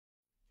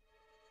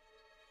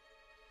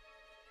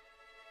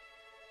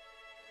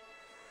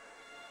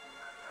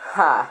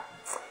Ha!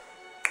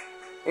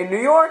 In New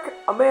York,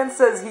 a man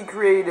says he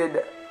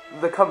created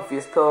the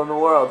comfiest pillow in the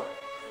world.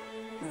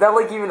 Is that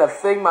like even a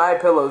thing? My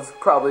pillow's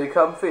probably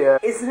comfier.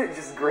 Isn't it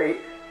just great?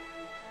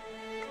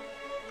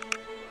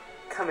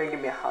 Come and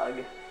give me a hug.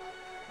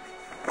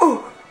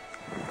 Ooh.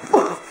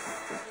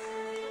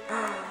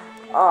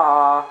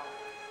 Aww.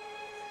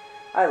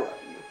 I love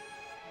you.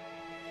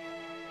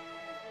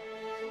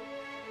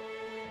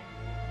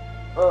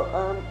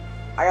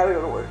 I gotta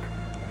go to work.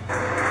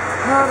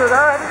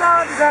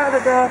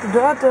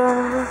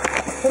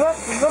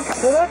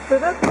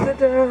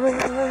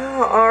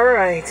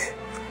 Alright.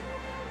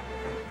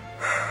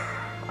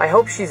 I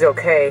hope she's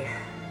okay.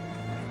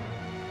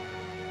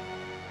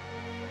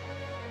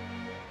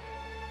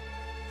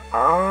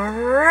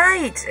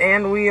 Alright,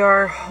 and we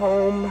are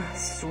home,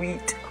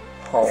 sweet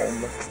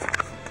home.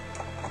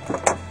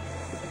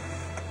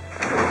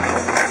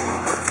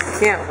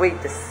 Can't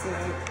wait to see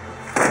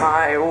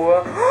my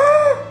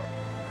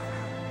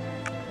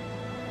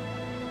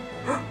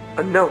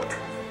a note.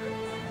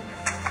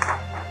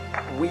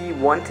 We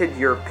wanted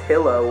your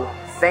pillow.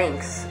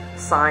 Thanks.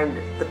 Signed,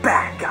 the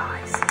bad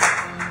guys.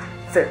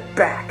 They're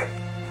back.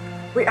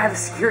 Wait, I have a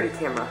security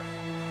camera.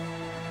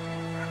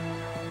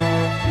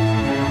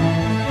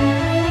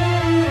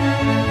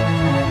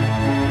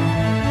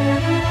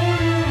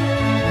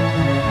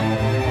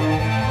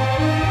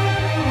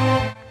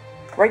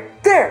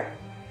 Right there.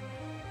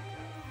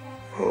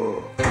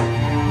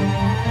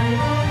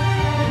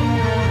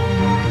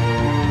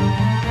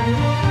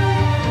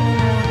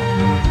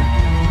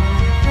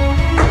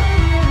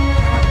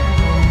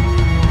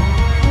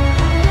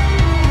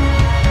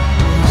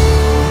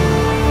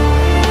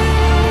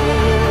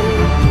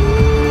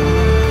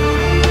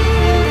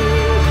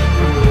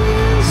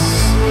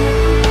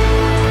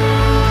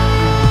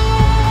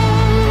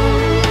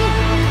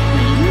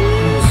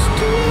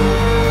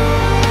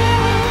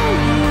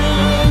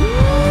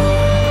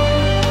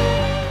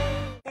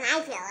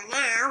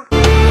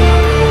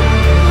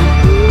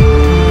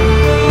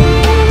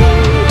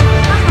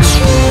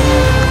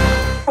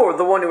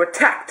 The one who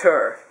attacked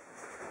her.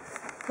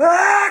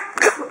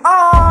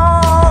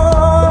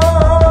 Oh!